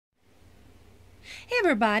Hey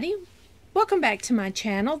everybody, welcome back to my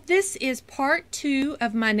channel. This is part 2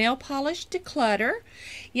 of my nail polish declutter.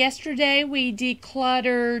 Yesterday we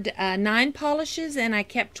decluttered 9 polishes and I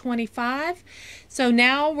kept 25. So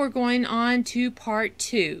now we're going on to part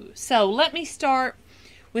 2. So let me start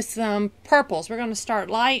with some purples. We're going to start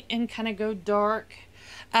light and kind of go dark.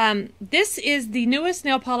 This is the newest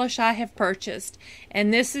nail polish I have purchased,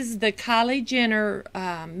 and this is the Kylie Jenner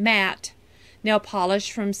matte nail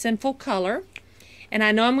polish from Sinful Color. And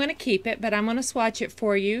I know I'm going to keep it, but I'm going to swatch it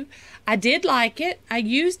for you. I did like it. I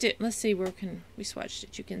used it. Let's see, where can we swatched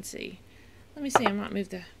it? You can see. Let me see. I might move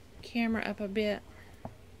the camera up a bit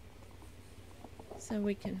so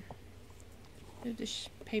we can move this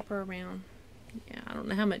paper around. Yeah, I don't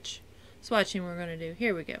know how much swatching we're going to do.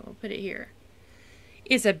 Here we go. We'll put it here.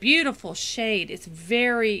 It's a beautiful shade.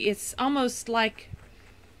 It's almost like,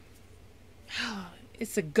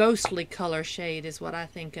 it's a ghostly color shade is what I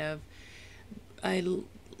think of. A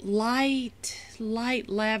light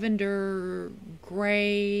lavender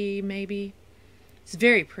gray, maybe. It's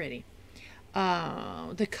very pretty.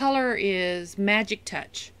 The color is Magic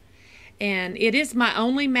Touch, and it is my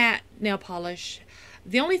only matte nail polish.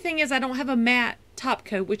 The only thing is I don't have a matte top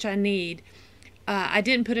coat, which I need. I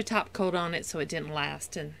didn't put a top coat on it, so it didn't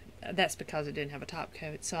last, and that's because it didn't have a top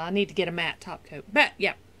coat. So I need to get a matte top coat. But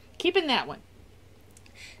yeah, keeping that one.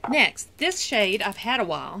 Next, this shade I've had a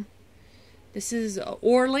while. This is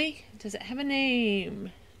Orly. Does it have a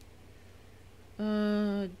name?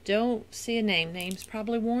 Don't see a name. Name's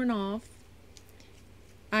probably worn off.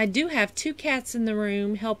 I do have 2 cats in the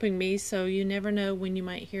room helping me, so you never know when you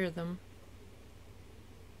might hear them.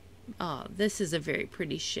 Oh, this is a very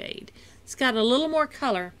pretty shade. It's got a little more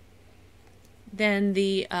color than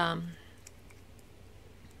the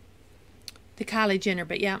Kylie Jenner,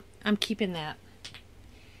 but yeah, I'm keeping that.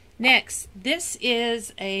 Next, this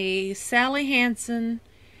is a Sally Hansen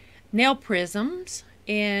Nail Prisms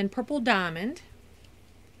in Purple Diamond.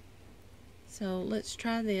 So let's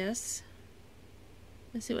try this.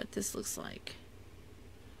 Let's see what this looks like.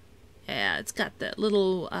 Yeah, it's got that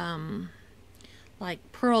little like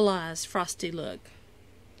pearlized frosty look.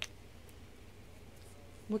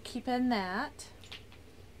 We'll keep in that.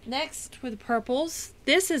 Next, with purples,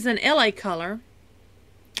 this is an LA color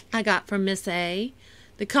I got from Miss A.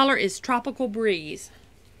 The color is Tropical Breeze.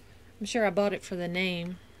 I'm sure I bought it for the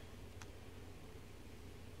name.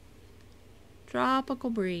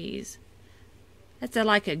 Tropical Breeze. That's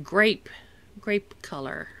like a grape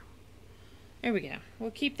color. There we go.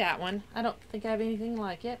 We'll keep that one. I don't think I have anything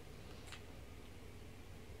like it.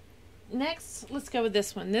 Next, let's go with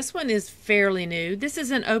this one. This one is fairly new. This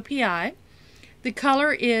is an OPI. The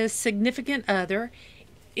color is Significant Other.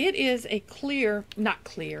 It is a clear, not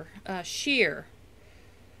clear, sheer,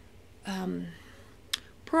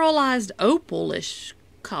 pearlized opalish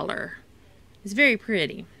color. It's very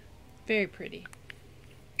pretty. Very pretty.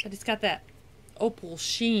 But it's got that opal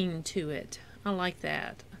sheen to it. I like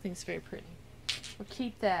that. I think it's very pretty. We'll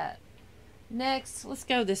keep that. Next, let's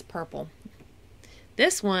go this purple.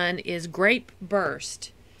 This one is Grape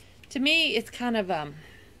Burst. To me, it's kind of a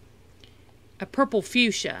purple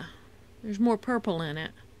fuchsia. There's more purple in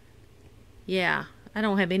it. Yeah, I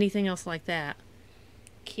don't have anything else like that.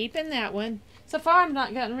 Keeping that one. So far, I've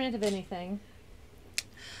not gotten rid of anything.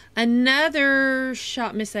 Another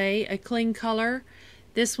Shop Miss A clean color.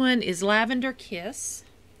 This one is Lavender Kiss.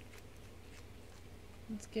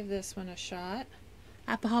 Let's give this one a shot.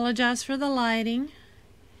 I apologize for the lighting.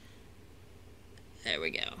 There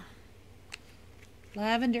we go.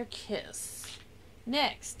 Lavender Kiss.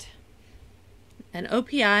 Next, an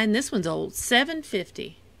OPI, and this one's old,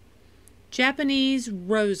 750. Japanese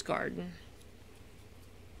Rose Garden.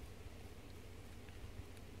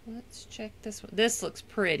 Let's check this one. This looks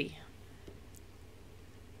pretty.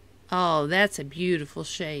 Oh, that's a beautiful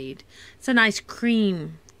shade. It's a nice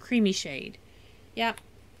creamy shade. Yep,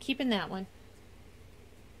 keeping that one.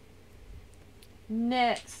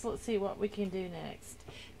 Next, let's see what we can do next.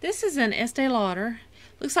 This is an Estee Lauder.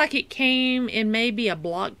 Looks like it came in maybe a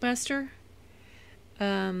Blockbuster.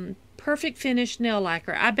 Perfect Finish Nail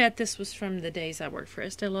Lacquer. I bet this was from the days I worked for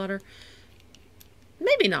Estee Lauder.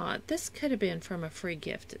 Maybe not. This could have been from a free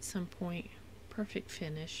gift at some point. Perfect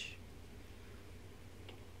Finish.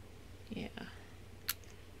 Yeah.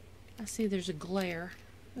 I see there's a glare.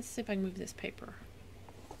 Let's see if I can move this paper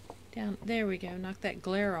down. There we go. Knock that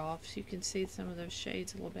glare off so you can see some of those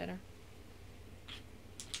shades a little better.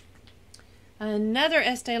 Another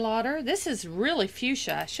Estee Lauder. This is really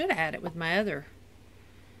fuchsia. I should have had it with my other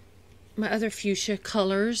fuchsia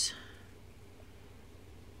colors.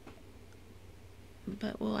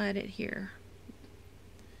 But we'll add it here.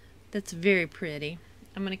 That's very pretty.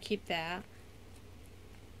 I'm going to keep that.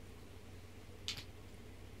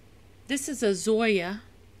 This is a Zoya.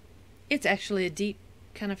 It's actually a deep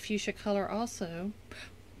kind of fuchsia color also.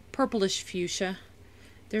 Purplish fuchsia.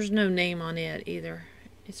 There's no name on it either.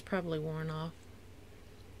 It's probably worn off.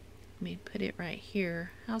 Let me put it right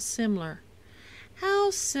here. How similar.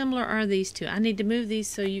 How similar are these two? I need to move these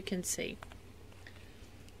so you can see.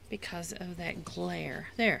 Because of that glare.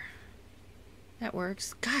 There. That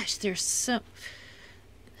works. Gosh, there's so...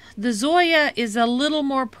 The Zoya is a little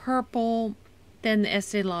more purple than the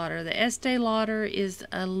Estee Lauder. The Estee Lauder is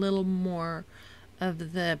a little more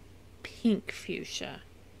of the pink fuchsia.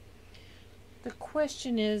 The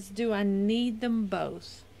question is, do I need them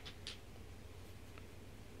both?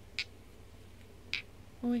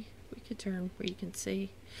 We could turn where you can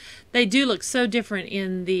see. They do look so different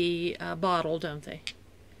in the bottle, don't they?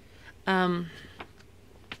 And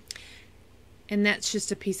that's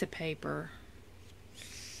just a piece of paper.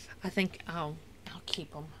 I think I'll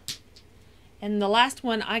keep them. And the last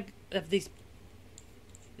one of these,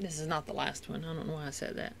 this is not the last one. I don't know why I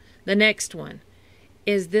said that. The next one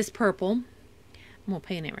is this purple. I'm going to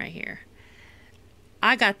paint it right here.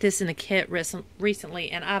 I got this in a kit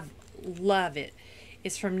recently, and I love it.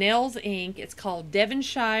 It's from Nails Inc. It's called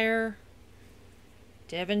Devonshire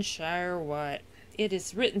what? It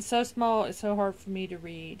is written so small, it's so hard for me to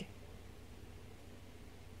read.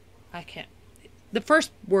 I can't. The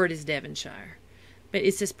first word is Devonshire, but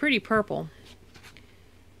it's this pretty purple.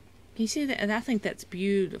 Can you see that? And I think that's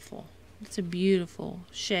beautiful. It's a beautiful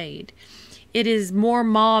shade. It is more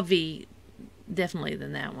mauve-y, definitely,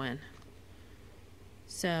 than that one.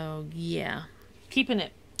 So, yeah. Keeping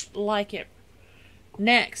it like it.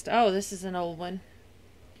 Next. Oh, this is an old one.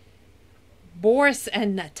 Boris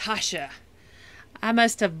and Natasha. I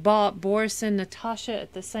must have bought Boris and Natasha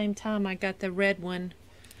at the same time I got the red one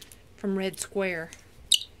from Red Square.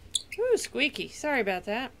 Ooh, squeaky. Sorry about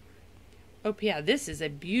that. Oh, yeah, this is a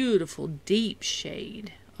beautiful deep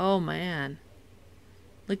shade. Oh, man.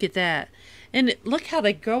 Look at that. And look how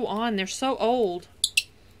they go on. They're so old,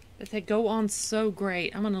 but they go on so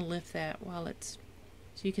great. I'm going to lift that while it's,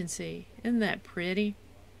 so you can see. Isn't that pretty?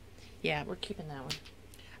 Yeah, we're keeping that one.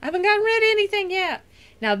 I haven't gotten rid of anything yet.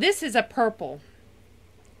 Now, this is a purple.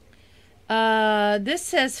 This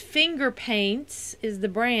says Finger Paints is the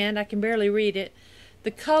brand. I can barely read it.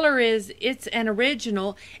 The color is, it's an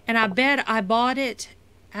original, and I bet I bought it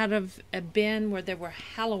out of a bin where there were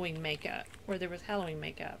Halloween makeup,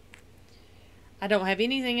 I don't have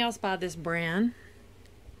anything else by this brand.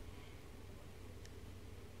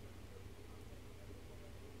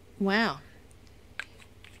 Wow.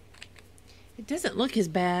 It doesn't look as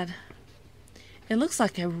bad. It looks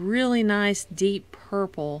like a really nice deep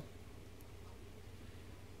purple.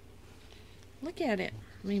 Look at it.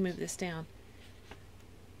 Let me move this down.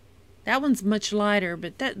 That one's much lighter,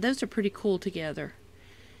 but those are pretty cool together.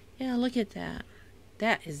 Yeah, look at that.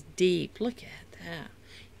 That is deep. Look at that.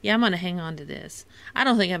 Yeah, I'm going to hang on to this. I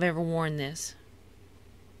don't think I've ever worn this.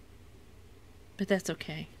 But that's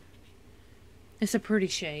okay. It's a pretty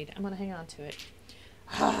shade. I'm going to hang on to it.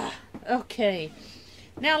 Okay.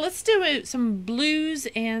 Now let's do some blues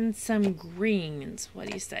and some greens. What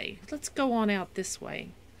do you say? Let's go on out this way.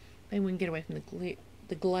 Maybe we can get away from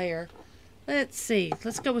the glare. Let's see.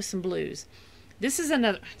 Let's go with some blues. This is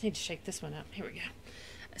another. I need to shake this one up. Here we go.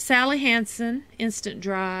 Sally Hansen Instant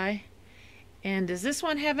Dry. And does this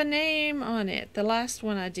one have a name on it? The last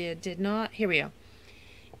one I did not. Here we go.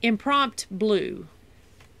 Impromptu Blue.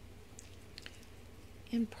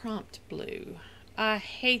 Impromptu Blue. I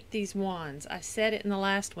hate these wands. I said it in the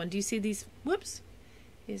last one. Do you see these? Whoops.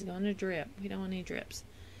 He's going to drip. We don't want any drips.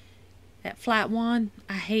 That flat wand,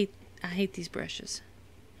 I hate these brushes.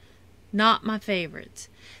 Not my favorites.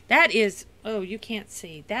 That is, oh, you can't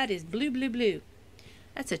see. That is blue, blue, blue.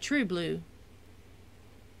 That's a true blue.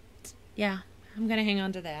 Yeah, I'm going to hang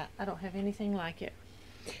on to that. I don't have anything like it.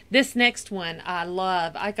 This next one I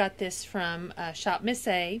love. I got this from Shop Miss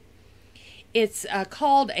A. It's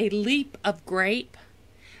called a Leap of Grape,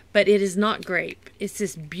 but it is not grape. It's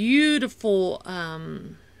this beautiful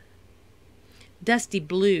dusty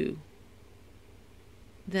blue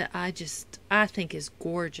that I think is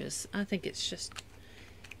gorgeous. I think it's just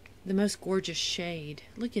the most gorgeous shade.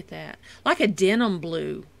 Look at that. Like a denim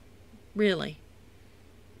blue, really.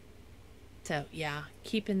 So, yeah,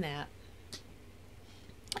 keeping that.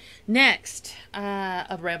 Next,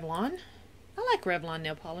 a Revlon. I like Revlon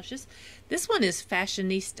nail polishes. This one is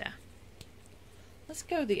Fashionista. Let's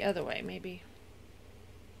go the other way, maybe.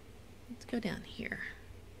 Let's go down here.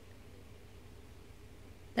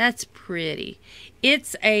 That's pretty.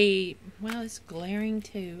 It's a, well, it's glaring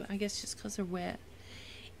too. I guess just because they're wet.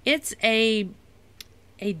 It's a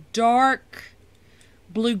dark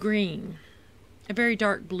blue-green. A very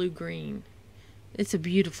dark blue-green. It's a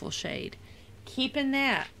beautiful shade. Keeping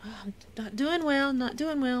that. Oh, I'm not doing well, not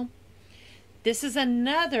doing well. This is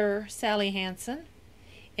another Sally Hansen,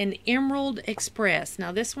 an Emerald Express.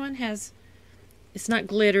 Now this one has, it's not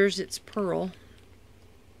glitters, it's pearlized.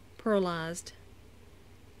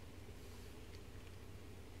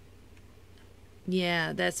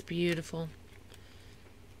 Yeah, that's beautiful.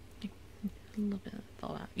 A little bit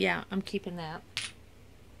thought out. Yeah, I'm keeping that.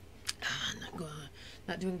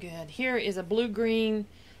 Not doing good. Here is a blue-green.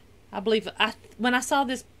 I believe when I saw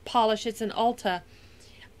this polish, it's an Ulta,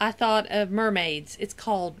 I thought of mermaids. It's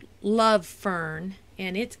called Love Fern,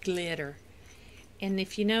 and it's glitter. And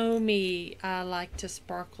if you know me, I like to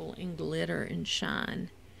sparkle and glitter and shine.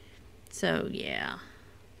 So, yeah.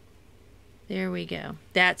 There we go.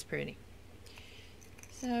 That's pretty.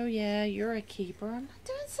 So, yeah, you're a keeper. I'm not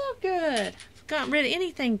doing so good. I've gotten rid of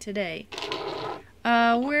anything today.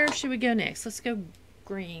 Where should we go next? Let's go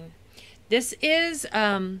green. This is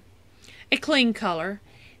a clean color.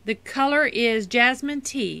 The color is Jasmine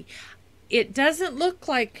Tea. It doesn't look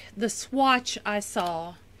like the swatch I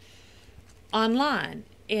saw online.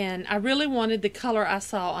 And I really wanted the color I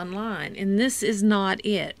saw online. And this is not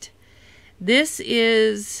it. This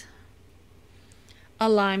is a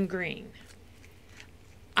lime green.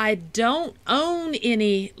 I don't own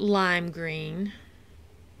any lime green.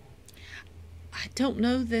 I don't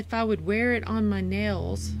know that if I would wear it on my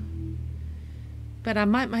nails, but I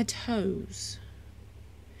might my toes.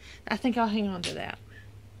 I think I'll hang on to that.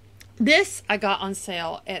 This I got on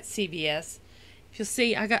sale at CVS. If you'll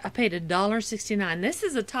see, I paid $1.69. This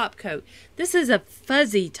is a top coat. This is a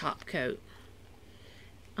fuzzy top coat.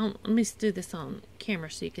 Let me do this on camera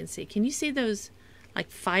so you can see. Can you see those like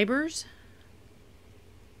fibers?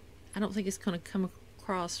 I don't think it's going to come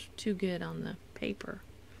across too good on the paper.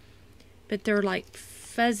 But they're like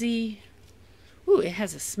fuzzy. Ooh, it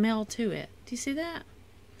has a smell to it. Do you see that?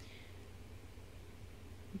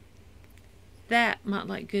 That might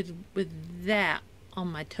look good with that on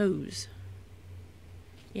my toes.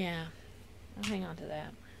 Yeah, I'll hang on to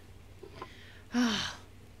that.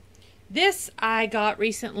 This I got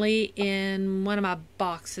recently in one of my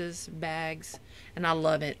bags, and I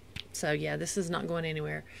love it. So yeah, this is not going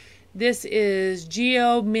anywhere. This is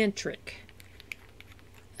geometric.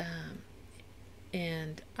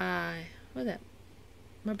 And my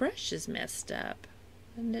brush is messed up.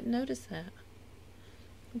 I didn't notice that.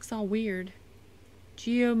 Looks all weird.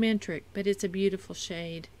 Geometric, but it's a beautiful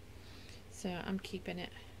shade. So I'm keeping it.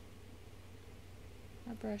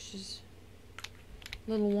 My brush is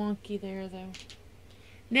a little wonky there though.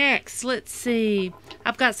 Next, let's see.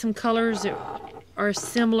 I've got some colors that are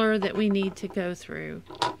similar that we need to go through.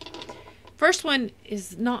 First one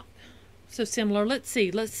is not so similar. Let's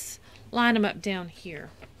see. Let's line them up down here.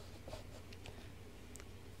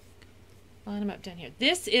 Line them up down here.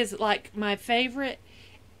 This is like my favorite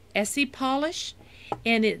Essie polish,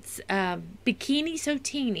 and it's Bikini So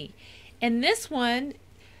Teeny. And this one,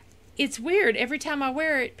 it's weird. Every time I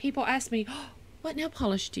wear it, people ask me, oh, what nail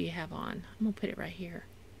polish do you have on? I'm going to put it right here.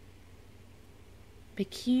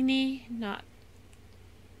 Bikini,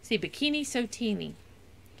 Bikini So Teeny.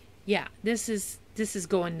 Yeah, this is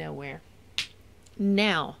going nowhere.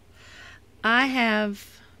 Now, I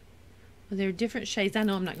have, well, there are different shades. I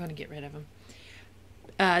know I'm not going to get rid of them.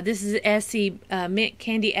 This is Essie Mint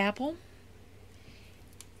Candy Apple.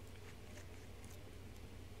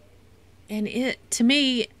 And to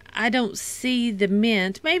me, I don't see the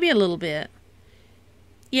mint. Maybe a little bit.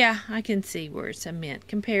 Yeah, I can see where it's a mint.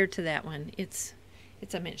 Compared to that one, it's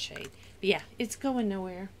a mint shade. But yeah, it's going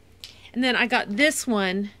nowhere. And then I got this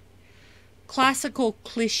one, Classical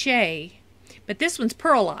Cliche. But this one's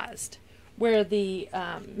pearlized. Where the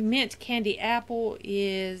Mint Candy Apple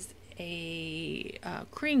is a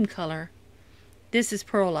cream color. This is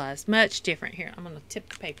pearlized. Much different. Here, I'm going to tip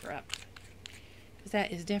the paper up. Because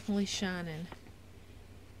that is definitely shining.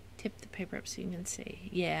 Tip the paper up so you can see.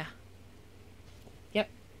 Yeah. Yep.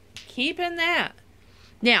 Keeping that.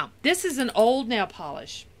 Now, this is an old nail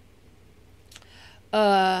polish.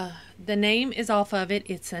 The name is off of it.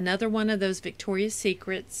 It's another one of those Victoria's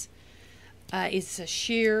Secrets. It's a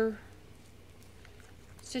sheer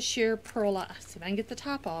pearl. Let's see if I can get the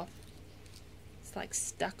top off. It's like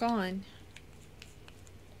stuck on.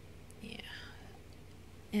 Yeah.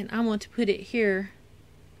 And I want to put it here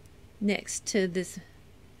next to this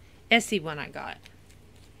Essie one I got.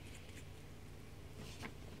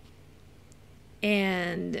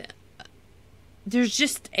 And there's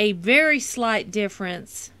just a very slight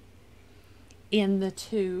difference in the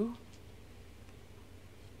two.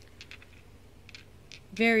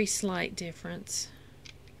 Very slight difference.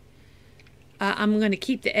 I'm going to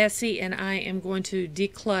keep the Essie, and I am going to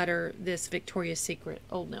declutter this Victoria's Secret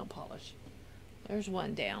old nail polish. There's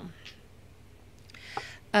one down.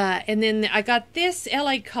 And then I got this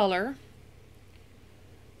LA Color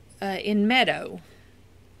in Meadow.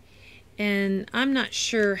 And I'm not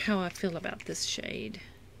sure how I feel about this shade.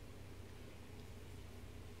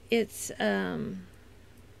 It's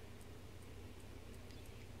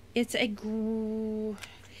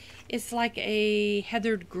like a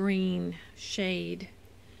heathered green shade.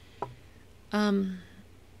 I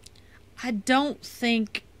don't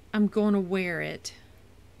think I'm going to wear it.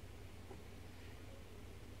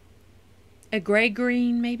 A gray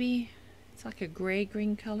green, maybe? It's like a gray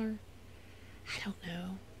green color. I don't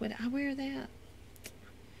know. Would I wear that?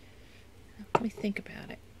 Let me think about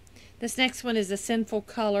it. This next one is a Sinful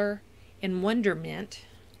Color in Wondermint.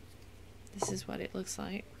 This is what it looks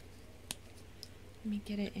like. Let me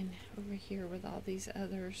get it in over here with all these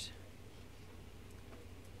others.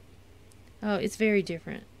 Oh, it's very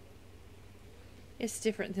different. It's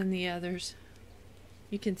different than the others.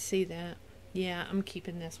 You can see that. Yeah, I'm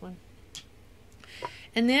keeping this one.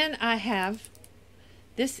 And then I have,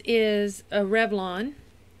 this is a Revlon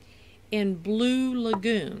in Blue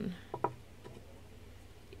Lagoon.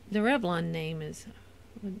 The Revlon name is,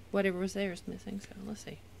 whatever was there is missing, so let's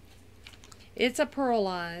see. It's a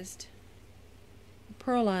pearlized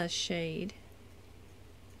shade.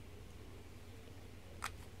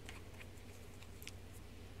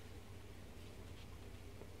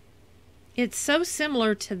 It's so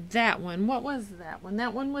similar to that one. What was that one?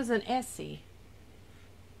 That one was an Essie.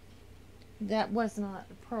 That was not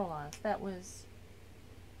pearlized. That was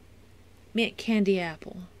Mint Candy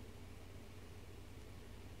Apple.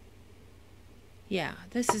 Yeah,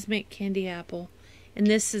 this is Mint Candy Apple. And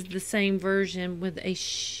this is the same version with a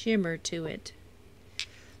shimmer to it.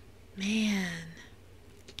 Man.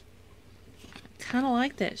 Kind of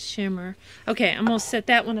like that shimmer. Okay, I'm going to set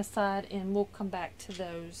that one aside and we'll come back to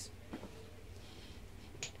those.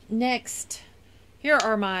 Next, here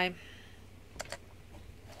are my,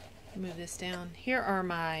 move this down. Here are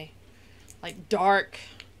my, like, dark.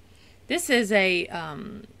 This is a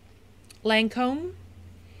Lancome.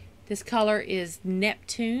 This color is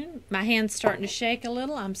Neptune. My hand's starting to shake a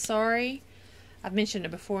little. I'm sorry. I've mentioned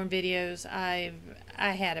it before in videos. I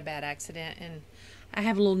had a bad accident and I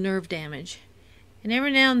have a little nerve damage. And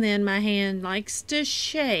every now and then my hand likes to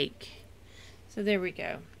shake. So there we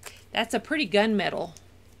go. That's a pretty gunmetal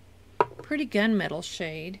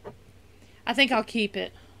shade. I think I'll keep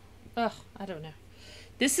it. Ugh, I don't know.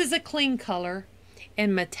 This is a clean color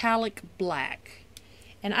and metallic black.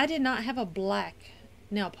 And I did not have a black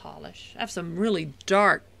nail polish. I have some really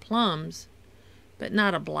dark plums, but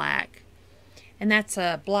not a black. And that's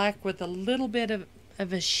a black with a little bit of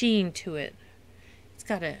a sheen to it. It's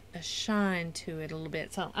got a shine to it a little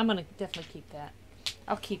bit. So I'm going to definitely keep that.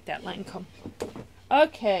 I'll keep that Lancome.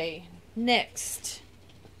 Okay, next.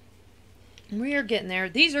 We are getting there.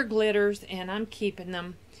 These are glitters, and I'm keeping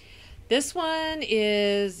them. This one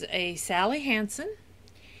is a Sally Hansen,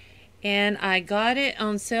 and I got it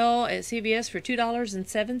on sale at CVS for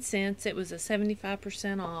 $2.07. It was a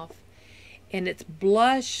 75% off, and it's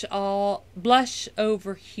blush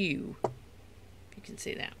over hue. You can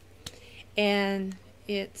see that, and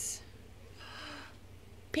it's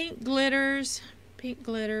pink glitters.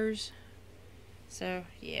 So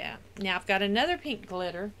yeah. Now I've got another pink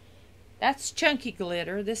glitter. That's chunky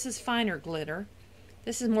glitter. This is finer glitter.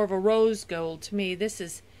 This is more of a rose gold to me. This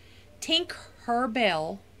is Tink Her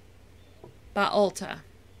Bell by Ulta.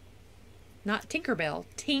 Not Tinkerbell.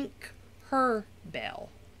 Tink Her Bell.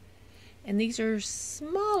 And these are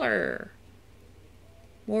smaller.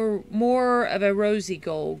 More of a rosy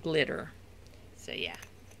gold glitter. So yeah.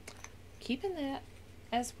 Keeping that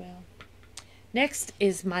as well. Next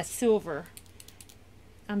is my silver.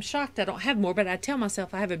 I'm shocked I don't have more, but I tell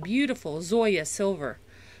myself I have a beautiful Zoya silver.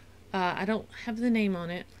 I don't have the name on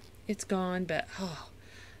it. It's gone, but oh,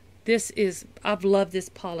 I've loved this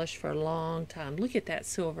polish for a long time. Look at that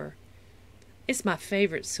silver. It's my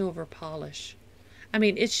favorite silver polish. I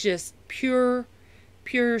mean, it's just pure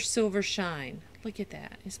silver shine. Look at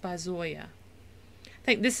that. It's by Zoya. I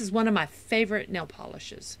think this is one of my favorite nail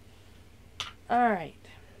polishes. All right.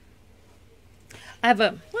 I have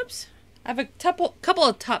a couple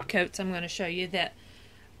of top coats I'm going to show you that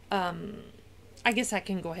I guess I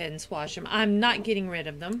can go ahead and swatch them. I'm not getting rid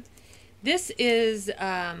of them. This is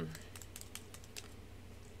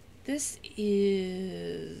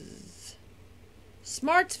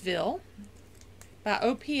Smartsville by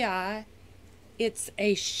OPI. It's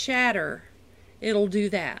a shatter. It'll do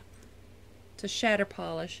that. It's a shatter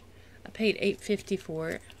polish. I paid $8.50 for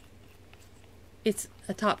it. It's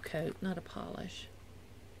a top coat, not a polish.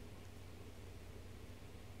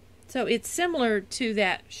 So it's similar to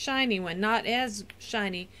that shiny one, not as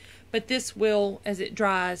shiny, but this will, as it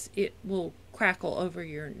dries, it will crackle over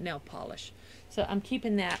your nail polish. So I'm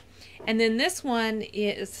keeping that. And then this one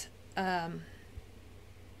is,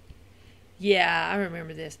 yeah, I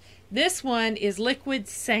remember this. This one is Liquid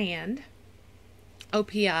Sand,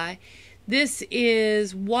 OPI. This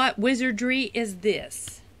is What Wizardry Is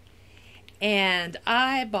This? And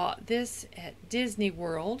I bought this at Disney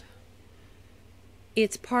World.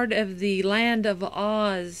 It's part of the Land of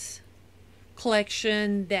Oz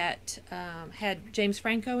collection that had James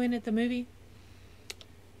Franco in it, the movie.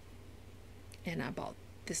 And I bought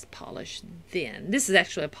this polish then. This is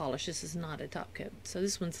actually a polish. This is not a top coat. So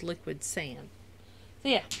this one's Liquid Sand. So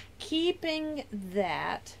yeah, keeping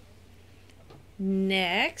that.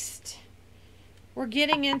 Next, we're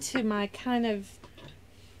getting into my kind of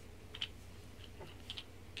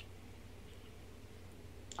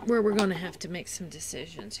where we're going to have to make some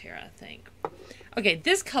decisions here, I think. Okay,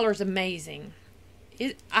 this color is amazing.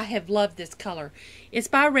 I have loved this color. It's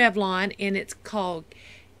by Revlon, and it's called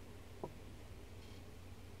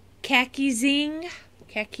Khaki Zing.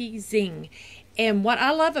 Khaki Zing. And what I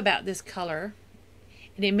love about this color,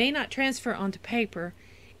 and it may not transfer onto paper,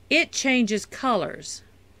 it changes colors.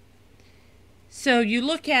 So you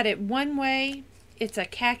look at it one way, it's a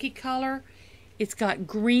khaki color. It's got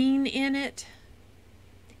green in it.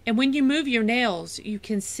 And when you move your nails, you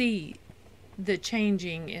can see the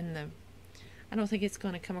changing in the... I don't think it's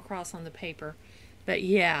going to come across on the paper. But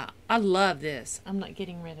yeah, I love this. I'm not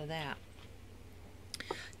getting rid of that.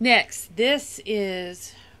 Next, this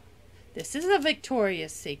is a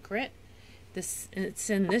Victoria's Secret. It's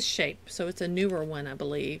in this shape, so it's a newer one, I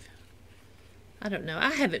believe. I don't know. I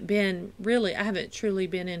haven't truly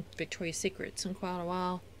been in Victoria's Secrets in quite a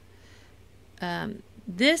while.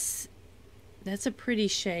 That's a pretty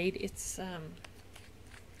shade. It's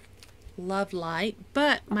Love Light.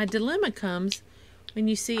 But my dilemma comes when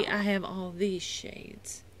you see I have all these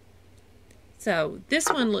shades. So this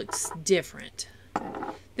one looks different.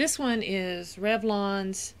 This one is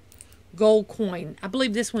Revlon's Gold Coin. I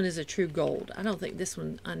believe this one is a true gold. I don't think this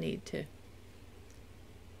one I need to.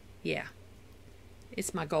 Yeah.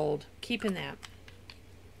 It's my gold. Keeping that.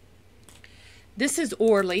 This is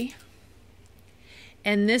Orly.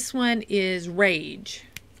 And this one is Rage.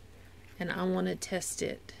 And I want to test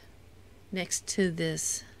it next to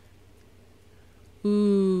this.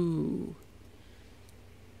 Ooh.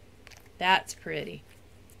 That's pretty.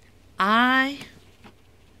 I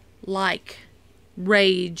like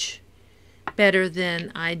Rage better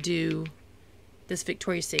than I do this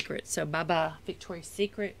Victoria's Secret. So bye-bye Victoria's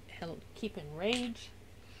Secret. Keeping Rage.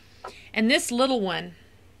 And this little one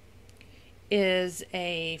is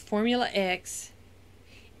a Formula X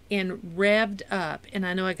in Revved Up. And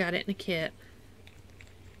I know I got it in a kit.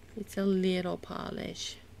 It's a little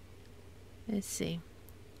polish. Let's see.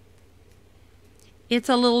 It's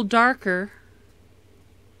a little darker.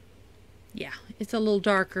 Yeah, it's a little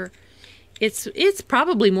darker. It's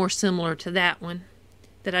probably more similar to that one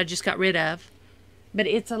that I just got rid of. But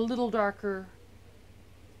it's a little darker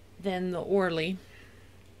than the Orly.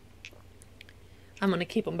 I'm going to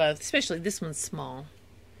keep them both, especially this one's small.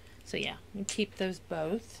 So yeah, I'm keep those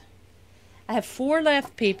both. I have 4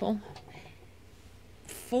 left, people.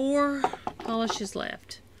 4 polishes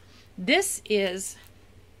left. This is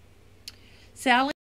Sally